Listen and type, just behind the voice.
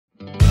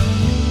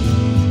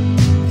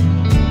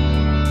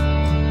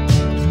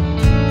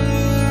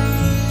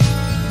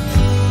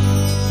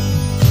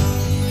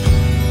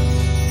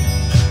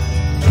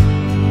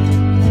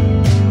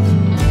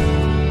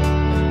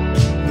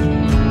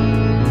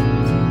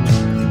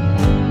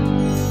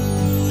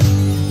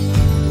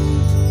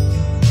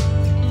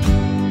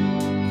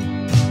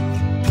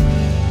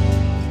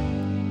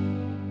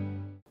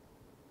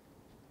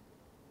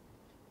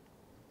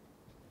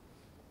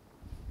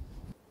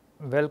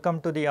welcome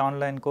to the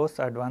online course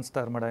Advanced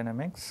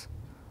Thermodynamics.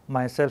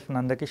 Myself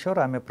Nanda Kishore,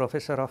 I am a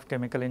professor of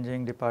Chemical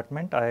Engineering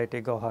Department,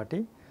 IIT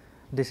Guwahati.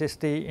 This is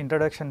the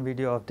introduction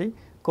video of the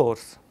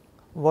course.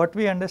 What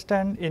we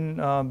understand in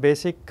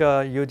basic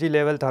UG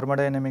level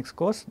thermodynamics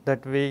course,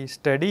 that we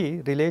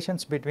study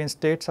relations between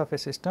states of a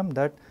system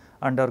that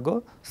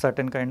undergo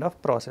certain kind of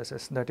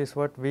processes. That is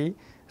what we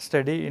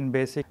study in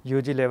basic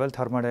UG level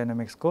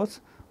thermodynamics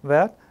course,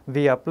 where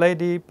we apply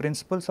the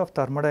principles of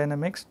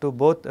thermodynamics to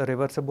both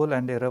reversible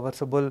and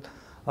irreversible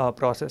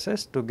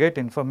processes to get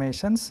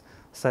informations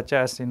such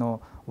as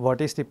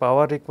what is the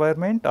power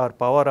requirement or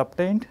power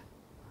obtained,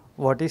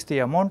 what is the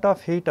amount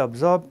of heat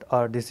absorbed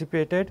or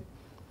dissipated,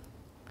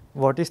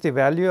 what is the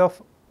value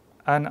of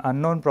an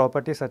unknown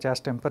property such as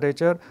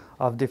temperature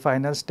of the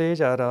final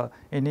stage or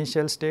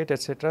initial state,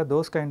 etc.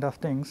 Those kind of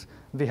things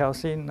we have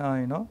seen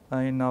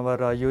in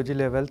our UG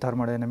level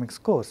thermodynamics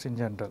course in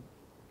general.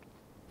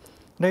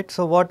 Right.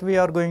 So, what we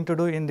are going to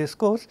do in this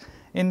course?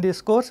 In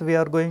this course we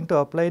are going to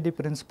apply the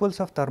principles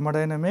of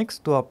thermodynamics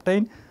to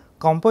obtain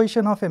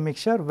composition of a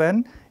mixture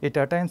when it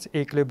attains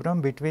equilibrium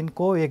between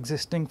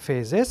coexisting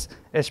phases,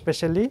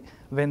 especially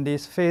when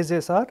these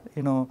phases are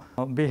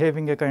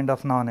behaving a kind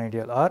of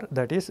non-ideal, or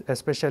that is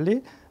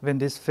especially when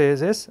these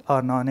phases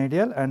are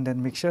non-ideal and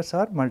then mixtures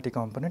are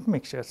multi-component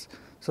mixtures.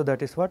 So,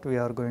 that is what we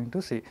are going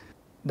to see.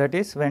 That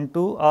is, when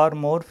two or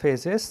more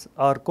phases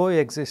are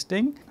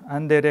coexisting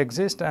and there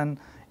exists an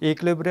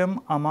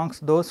equilibrium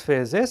amongst those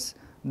phases,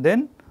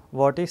 then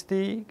what is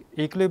the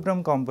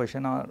equilibrium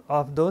composition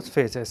of those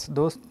phases?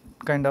 Those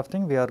kind of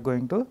thing we are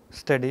going to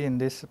study in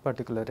this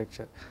particular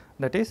lecture.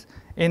 That is,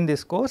 in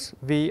this course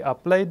we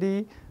apply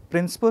the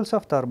principles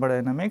of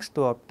thermodynamics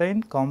to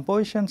obtain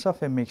compositions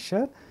of a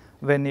mixture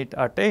when it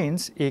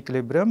attains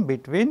equilibrium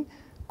between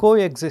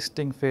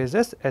coexisting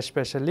phases,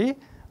 especially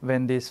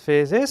when these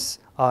phases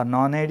are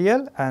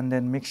non-ideal and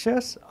then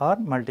mixtures are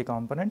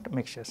multi-component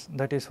mixtures.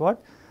 That is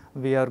what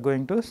we are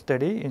going to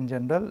study in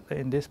general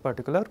in this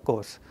particular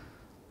course.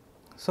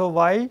 So,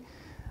 why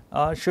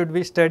should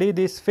we study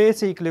these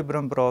phase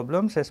equilibrium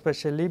problems,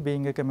 especially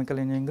being a chemical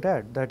engineering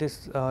grad? That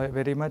is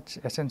very much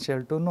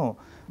essential to know,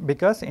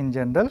 because in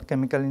general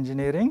chemical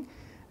engineering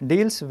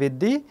deals with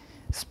the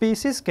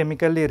species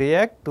chemically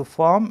react to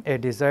form a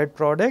desired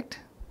product,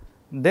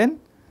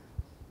 then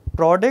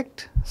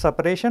product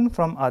separation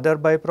from other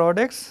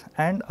byproducts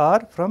and or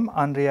from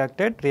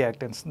unreacted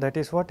reactants. That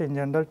is what in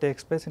general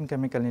takes place in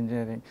chemical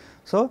engineering.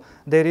 So,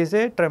 there is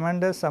a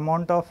tremendous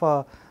amount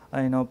of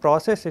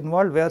process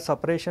involved where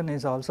separation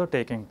is also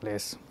taking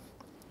place.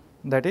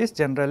 That is,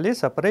 generally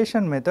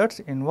separation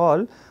methods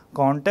involve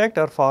contact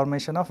or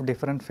formation of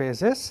different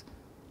phases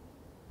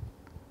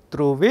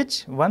through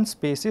which one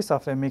species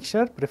of a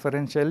mixture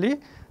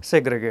preferentially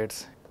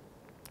segregates.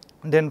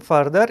 Then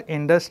further,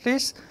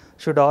 industries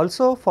should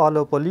also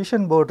follow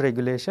pollution board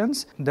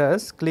regulations,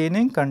 thus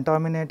cleaning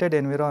contaminated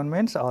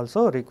environments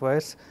also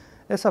requires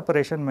a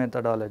separation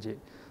methodology.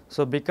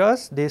 So,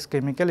 because this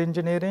chemical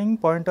engineering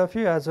point of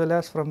view as well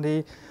as from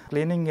the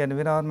cleaning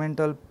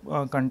environmental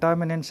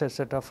contaminants,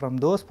 etc., from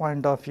those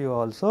point of view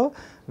also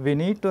we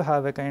need to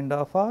have a kind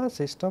of a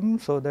system,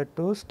 so that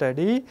to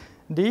study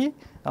the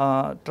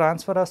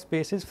transfer of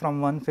species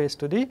from one phase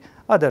to the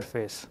other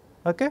phase.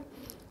 Okay.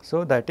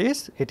 So, that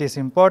is, it is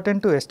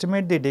important to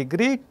estimate the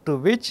degree to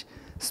which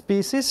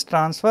species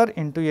transfer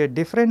into a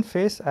different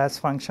phase as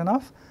function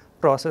of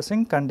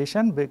processing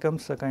condition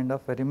becomes a kind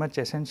of very much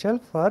essential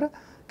for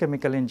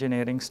chemical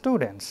engineering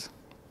students.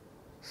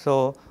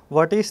 So,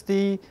 what is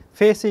the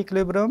phase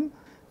equilibrium?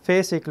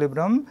 Phase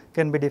equilibrium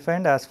can be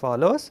defined as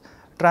follows: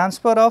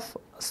 transfer of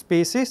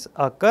species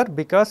occur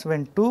because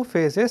when two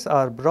phases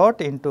are brought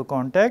into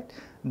contact,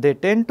 they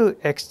tend to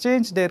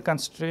exchange their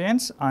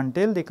constituents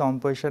until the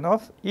composition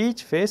of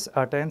each phase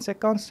attains a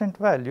constant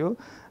value,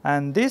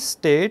 and this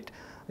state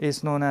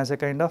is known as a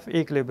kind of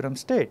equilibrium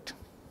state.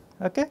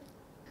 Okay.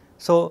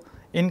 So,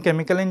 in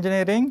chemical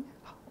engineering,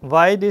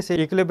 why these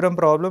equilibrium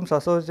problems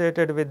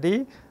associated with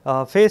the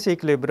phase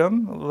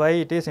equilibrium, why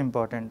it is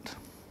important?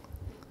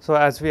 So,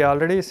 as we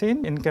already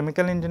seen, in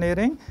chemical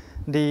engineering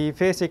the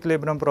phase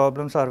equilibrium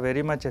problems are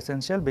very much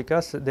essential,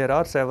 because there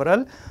are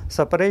several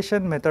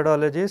separation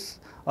methodologies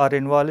are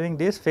involving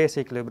these phase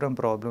equilibrium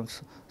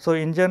problems. So,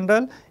 in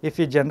general, if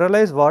we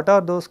generalize what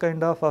are those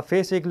kind of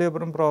phase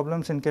equilibrium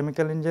problems in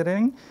chemical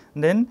engineering,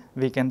 then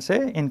we can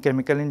say in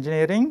chemical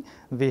engineering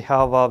we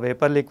have a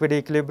vapor liquid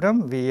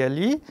equilibrium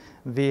VLE,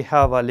 we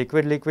have a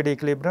liquid liquid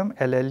equilibrium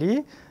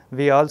LLE,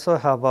 we also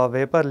have a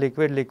vapor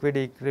liquid liquid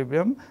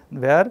equilibrium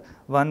where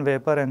one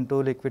vapor and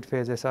two liquid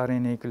phases are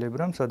in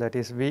equilibrium. So, that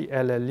is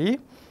VLLE,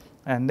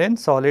 and then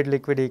solid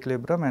liquid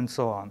equilibrium and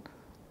so on.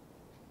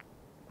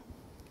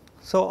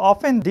 So,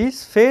 often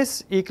these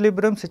phase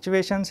equilibrium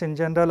situations in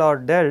general are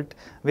dealt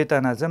with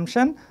an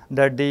assumption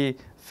that the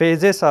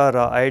phases are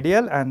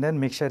ideal and then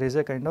mixture is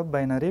a kind of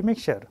binary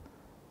mixture.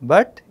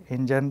 But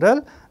in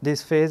general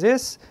these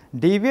phases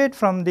deviate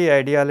from the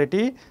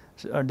ideality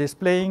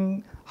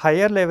displaying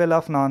higher level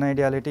of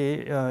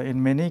non-ideality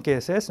in many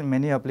cases, in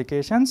many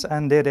applications,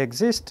 and there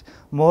exist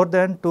more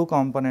than two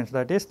components,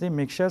 that is the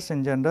mixtures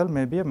in general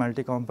may be a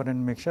multi-component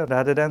mixture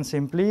rather than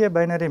simply a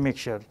binary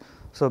mixture.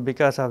 So,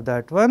 because of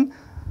that one,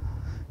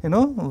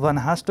 one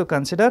has to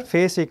consider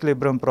phase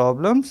equilibrium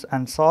problems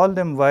and solve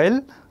them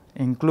while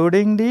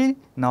including the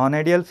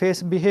non-ideal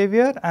phase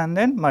behavior and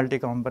then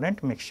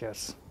multi-component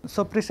mixtures.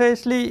 So,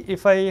 precisely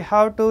if I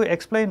have to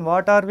explain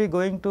what are we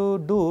going to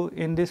do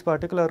in this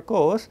particular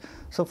course.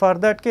 So, for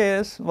that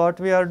case what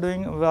we are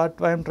doing, what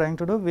I am trying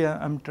to do,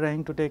 I am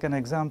trying to take an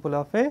example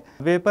of a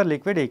vapor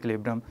liquid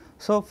equilibrium.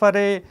 So, for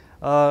a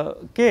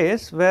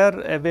case where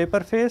a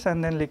vapor phase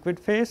and then liquid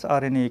phase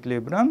are in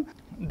equilibrium,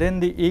 then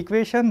the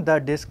equation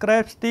that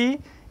describes the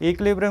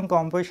equilibrium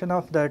composition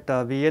of that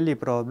VLE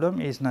problem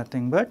is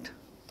nothing but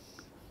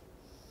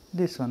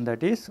this one,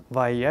 that is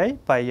yi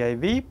pi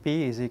iv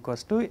p is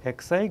equals to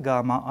xi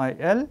gamma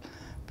il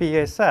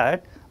pi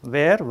sat,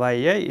 where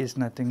yi is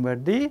nothing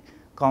but the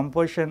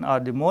composition or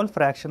the mole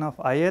fraction of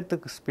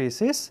ith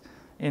species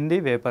in the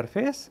vapor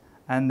phase,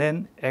 and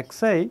then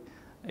xi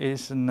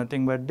is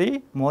nothing but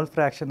the mole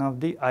fraction of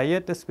the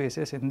ith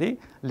species in the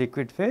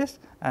liquid phase,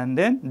 and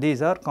then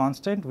these are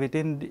constant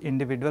within the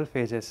individual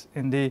phases.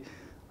 In the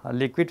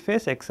liquid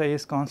phase xi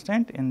is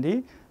constant, in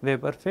the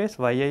vapor phase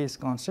yi is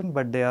constant,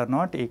 but they are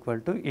not equal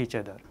to each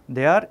other.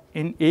 They are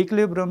in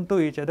equilibrium to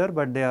each other,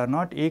 but they are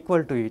not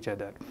equal to each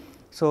other.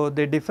 So,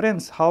 the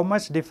difference, how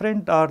much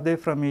different are they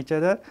from each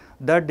other,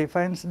 that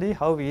defines the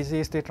how easy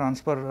is the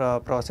transfer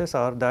process,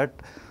 or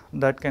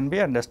that can be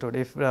understood.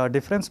 If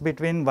difference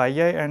between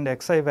yi and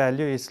xi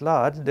value is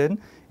large, then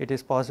it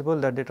is possible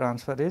that the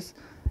transfer is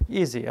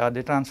easy, or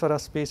the transfer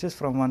of species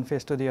from one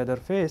phase to the other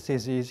phase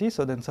is easy.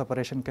 So, then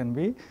separation can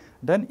be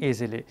done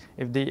easily.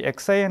 If the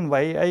xi and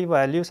yi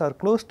values are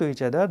close to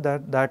each other,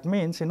 that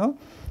means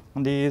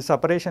the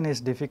separation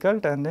is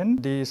difficult, and then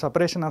the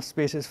separation of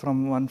species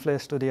from one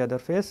phase to the other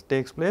phase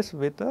takes place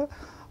with a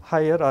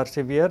higher or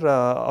severe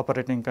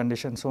operating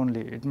conditions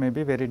only. It may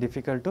be very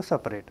difficult to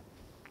separate.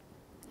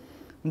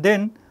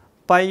 Then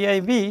pi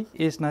iv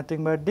is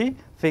nothing but the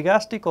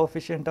Figasty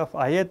coefficient of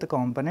ith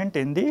component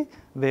in the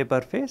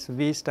vapor phase.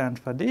 V stands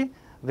for the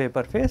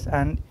vapor phase,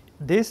 and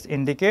this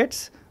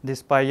indicates,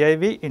 this pi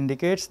iv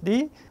indicates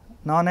the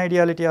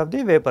non-ideality of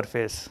the vapor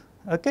phase.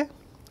 Okay?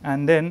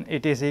 And then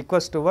it is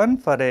equals to 1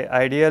 for a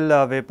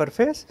ideal vapor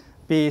phase.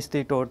 P is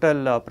the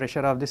total pressure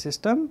of the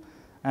system,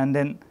 and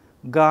then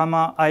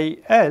gamma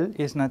il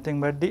is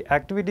nothing but the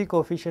activity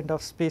coefficient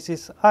of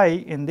species I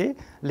in the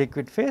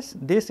liquid phase.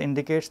 This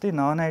indicates the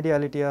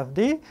non-ideality of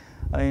the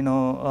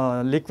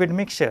liquid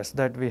mixtures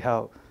that we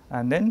have,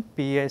 and then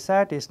Pi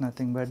sat is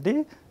nothing but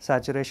the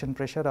saturation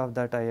pressure of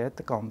that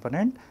ith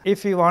component.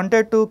 If we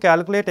wanted to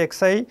calculate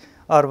xi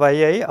or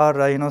yi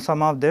or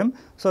some of them,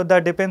 so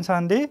that depends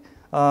on the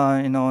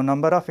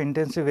number of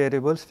intensive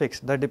variables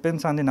fixed, that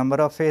depends on the number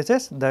of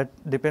phases, that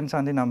depends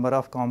on the number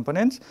of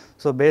components.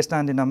 So, based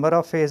on the number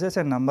of phases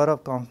and number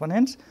of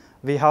components,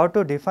 we have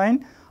to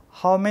define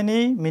how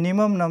many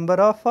minimum number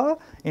of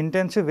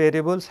intensive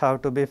variables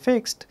have to be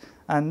fixed,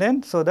 and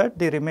then so that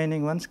the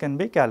remaining ones can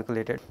be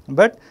calculated.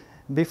 But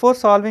before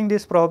solving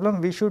this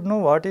problem, we should know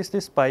what is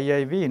this pi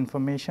iv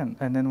information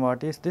and then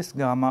what is this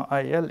gamma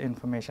il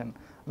information.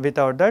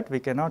 Without that, we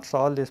cannot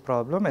solve this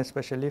problem,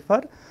 especially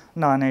for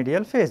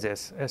non-ideal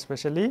phases,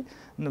 especially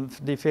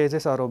the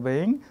phases are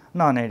obeying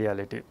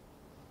non-ideality.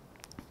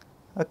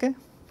 Okay.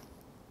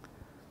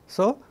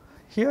 So,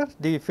 here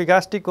the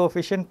Figasty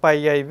coefficient pi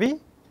iv,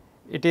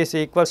 it is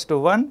equals to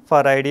 1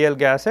 for ideal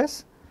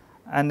gases,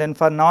 and then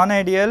for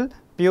non-ideal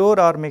pure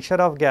or mixture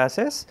of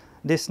gases,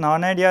 this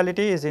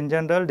non-ideality is in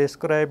general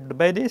described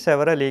by the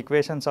several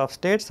equations of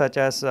state, such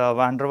as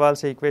van der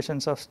Waals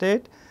equations of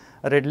state,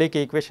 Redlich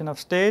equation of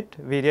state,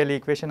 virial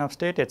equation of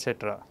state,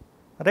 etc.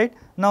 Right.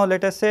 Now,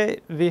 let us say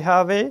we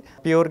have a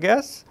pure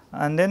gas,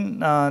 and then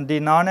the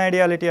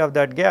non-ideality of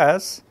that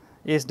gas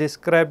is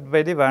described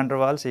by the van der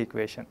Waals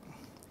equation.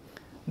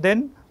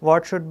 Then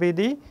what should be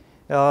the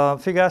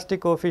Figasty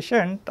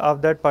coefficient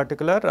of that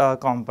particular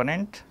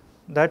component,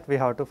 that we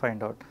have to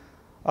find out.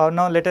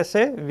 Now, let us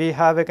say we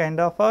have a kind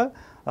of a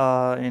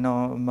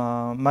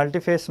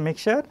multi-phase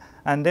mixture,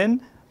 and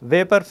then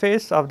vapor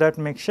phase of that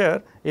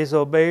mixture is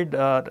obeyed,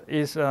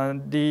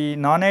 the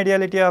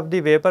non-ideality of the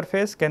vapor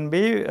phase can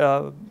be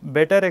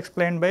better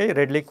explained by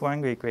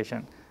Redlich-Kwong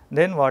equation.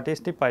 Then what is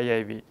the pi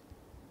iv?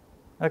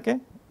 Okay.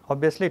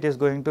 Obviously, it is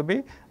going to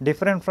be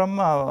different from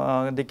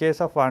the case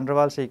of van der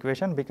Waals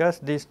equation, because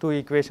these two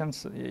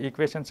equations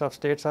of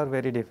states are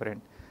very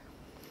different.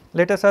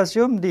 Let us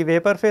assume the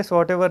vapor phase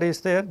whatever is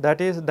there,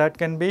 that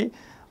can be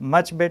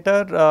much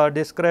better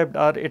described,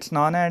 or its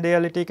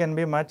non-ideality can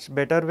be much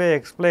better way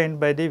explained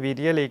by the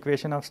virial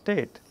equation of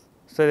state.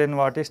 So, then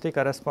what is the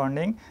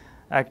corresponding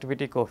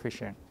activity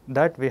coefficient,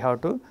 that we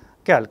have to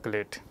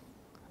calculate.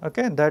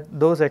 Okay, that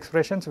those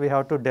expressions we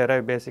have to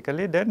derive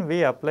basically, then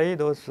we apply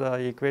those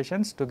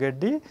equations to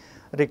get the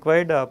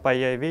required pi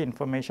iv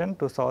information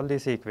to solve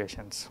these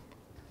equations.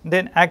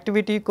 Then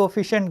activity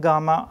coefficient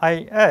gamma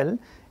il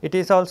it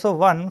is also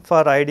one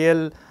for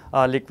ideal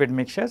liquid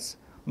mixtures,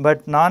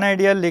 but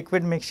non-ideal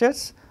liquid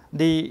mixtures,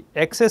 the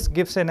excess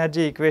Gibbs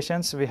energy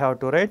equations we have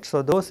to write.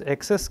 So, those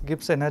excess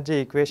Gibbs energy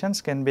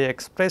equations can be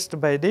expressed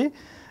by the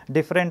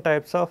different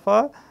types of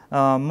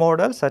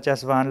models such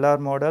as Van Laar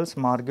models,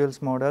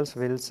 Margulis models,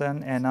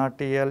 Wilson,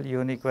 NRTL,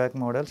 Uniquark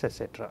models,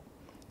 etc.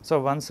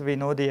 So, once we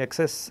know the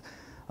excess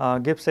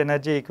Gibbs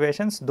energy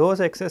equations, those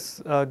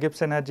excess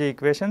Gibbs energy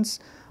equations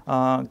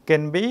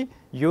can be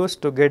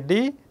used to get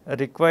the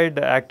required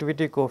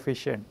activity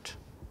coefficient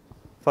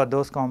for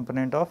those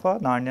component of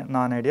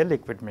non-ideal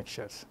liquid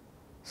mixtures.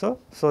 So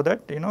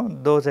that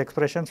those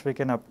expressions we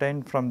can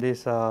obtain from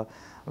these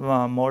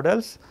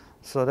models,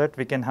 so that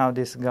we can have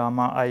this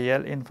gamma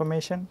IL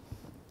information.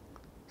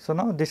 So,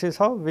 now this is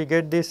how we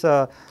get this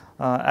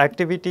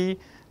activity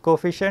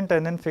coefficient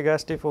and then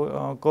Figasti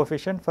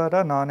coefficient for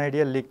a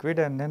non-ideal liquid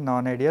and then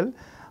non-ideal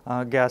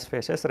gas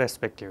phases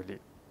respectively.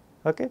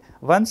 Okay.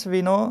 Once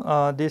we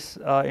know this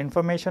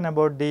information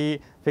about the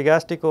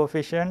Figasti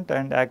coefficient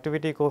and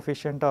activity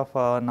coefficient of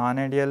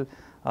non-ideal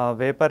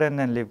vapor and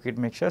then liquid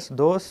mixtures,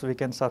 those we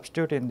can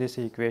substitute in these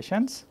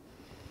equations.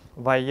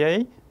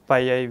 Yi pi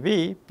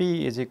iv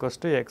p is equals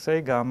to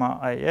xi gamma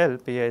il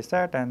pi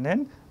sat, and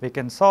then we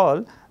can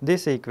solve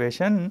this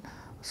equation,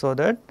 so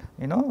that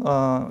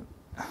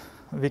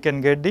we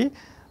can get the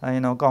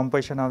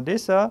composition of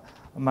this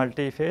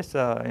multi-phase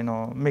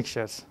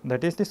mixtures.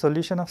 That is, the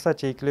solution of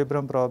such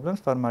equilibrium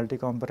problems for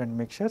multi-component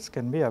mixtures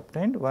can be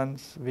obtained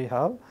once we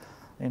have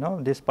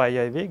this pi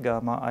iv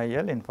gamma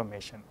il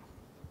information.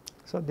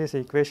 So, this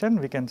equation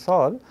we can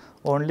solve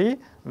only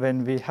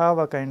when we have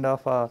a kind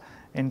of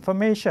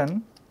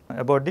information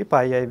about the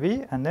pi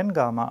iv and then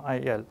gamma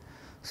il.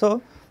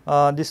 So,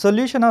 the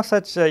solution of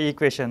such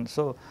equation,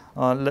 so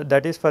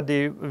that is for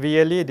the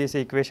VLE this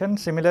equation.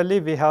 Similarly,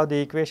 we have the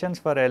equations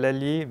for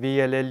LLE,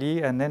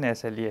 VLLE and then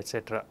SLE,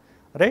 etc.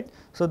 right.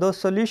 So, those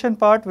solution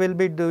part we will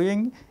be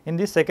doing in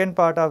the second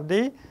part of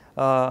the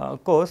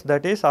course,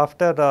 that is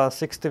after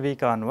 6th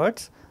week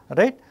onwards,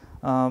 right.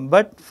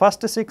 But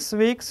first 6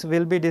 weeks we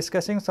will be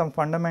discussing some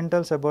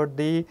fundamentals about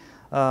the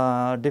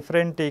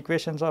different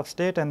equations of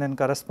state and then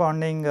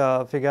corresponding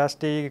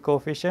Figasti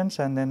coefficients,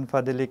 and then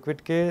for the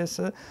liquid case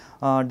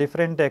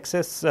different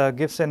excess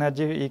Gibbs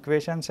energy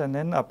equations and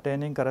then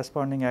obtaining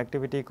corresponding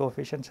activity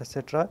coefficients,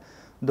 etc.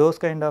 Those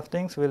kind of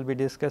things we will be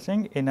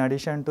discussing in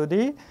addition to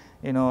the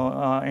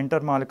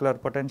intermolecular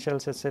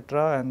potentials,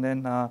 etc. and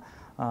then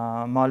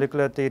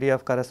molecular theory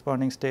of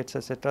corresponding states,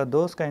 etc.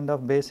 Those kind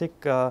of basic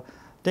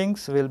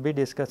things we will be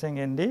discussing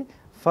in the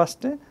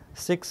first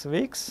 6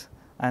 weeks,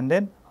 and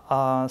then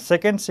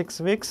second 6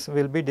 weeks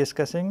we will be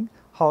discussing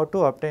how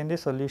to obtain the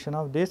solution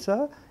of these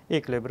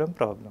equilibrium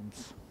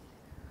problems.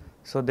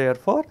 So,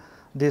 therefore,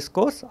 this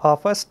course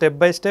offers step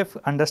by step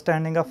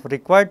understanding of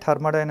required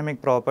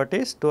thermodynamic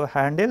properties to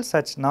handle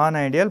such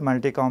non-ideal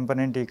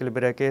multi-component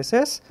equilibria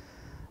cases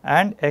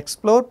and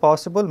explore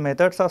possible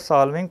methods of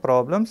solving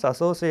problems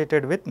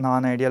associated with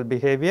non-ideal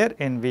behavior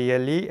in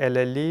VLE,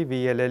 LLE,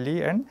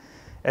 VLLE and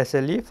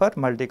SLE for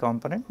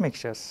multi-component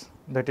mixtures.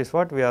 That is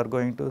what we are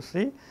going to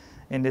see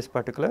in this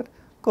particular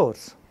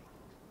course.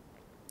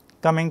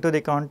 Coming to the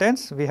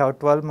contents, we have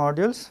 12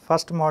 modules.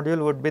 First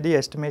module would be the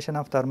estimation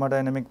of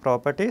thermodynamic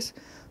properties.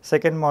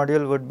 Second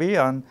module would be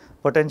on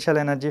potential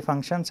energy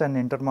functions and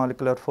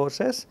intermolecular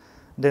forces.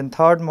 Then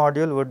third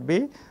module would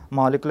be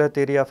molecular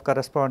theory of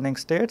corresponding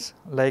states.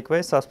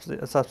 Likewise,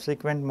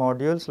 subsequent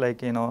modules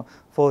like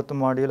fourth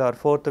module or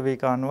fourth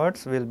week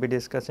onwards we will be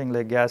discussing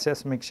like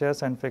gaseous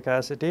mixtures and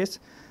ficacities.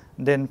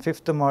 Then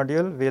fifth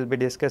module we will be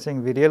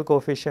discussing virial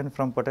coefficient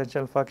from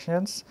potential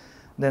functions.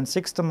 Then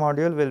sixth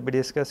module we will be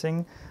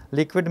discussing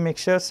liquid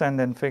mixtures and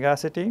then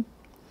figacity.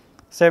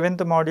 Seventh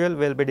module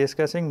we will be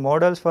discussing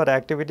models for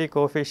activity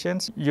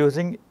coefficients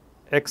using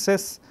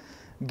excess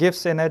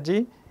Gibbs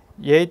energy.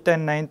 8th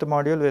and 9th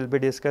module we will be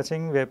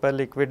discussing vapor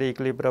liquid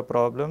equilibria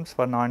problems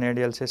for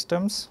non-ideal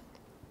systems.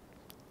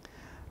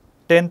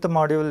 10th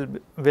module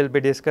we will be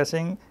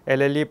discussing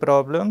LLE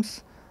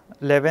problems.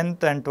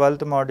 11th and 12th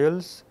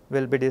modules we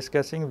will be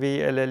discussing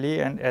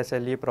VLLE and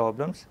SLE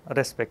problems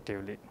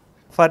respectively.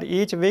 For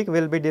each week we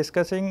will be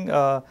discussing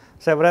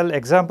several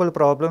example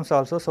problems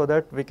also, so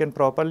that we can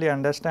properly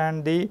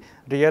understand the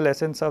real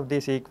essence of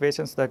these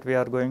equations that we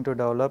are going to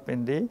develop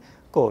in the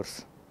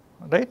course,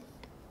 right.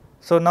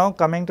 So, now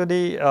coming to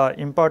the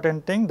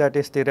important thing, that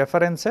is the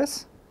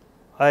references.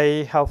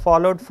 I have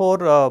followed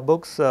 4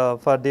 books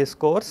for this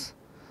course.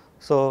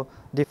 So,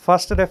 the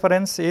first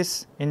reference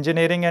is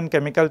Engineering and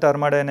Chemical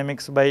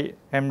Thermodynamics by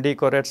M.D.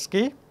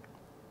 Koretsky.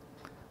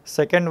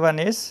 Second one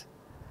is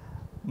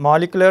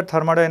Molecular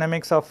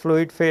Thermodynamics of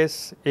Fluid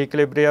Phase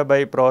Equilibria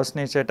by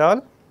Prosnich et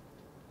al.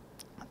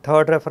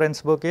 Third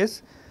reference book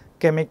is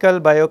Chemical,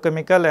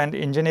 Biochemical and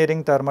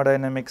Engineering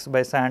Thermodynamics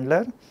by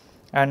Sandler.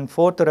 And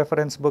fourth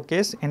reference book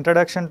is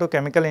Introduction to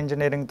Chemical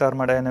Engineering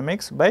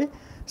Thermodynamics by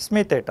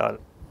Smith et al.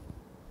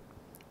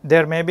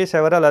 There may be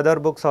several other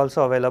books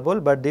also available,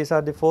 but these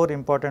are the 4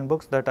 important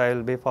books that I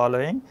will be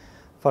following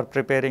for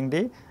preparing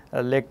the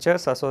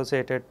lectures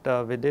associated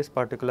with this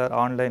particular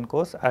online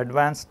course,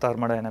 Advanced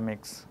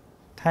Thermodynamics.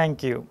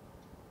 Thank you.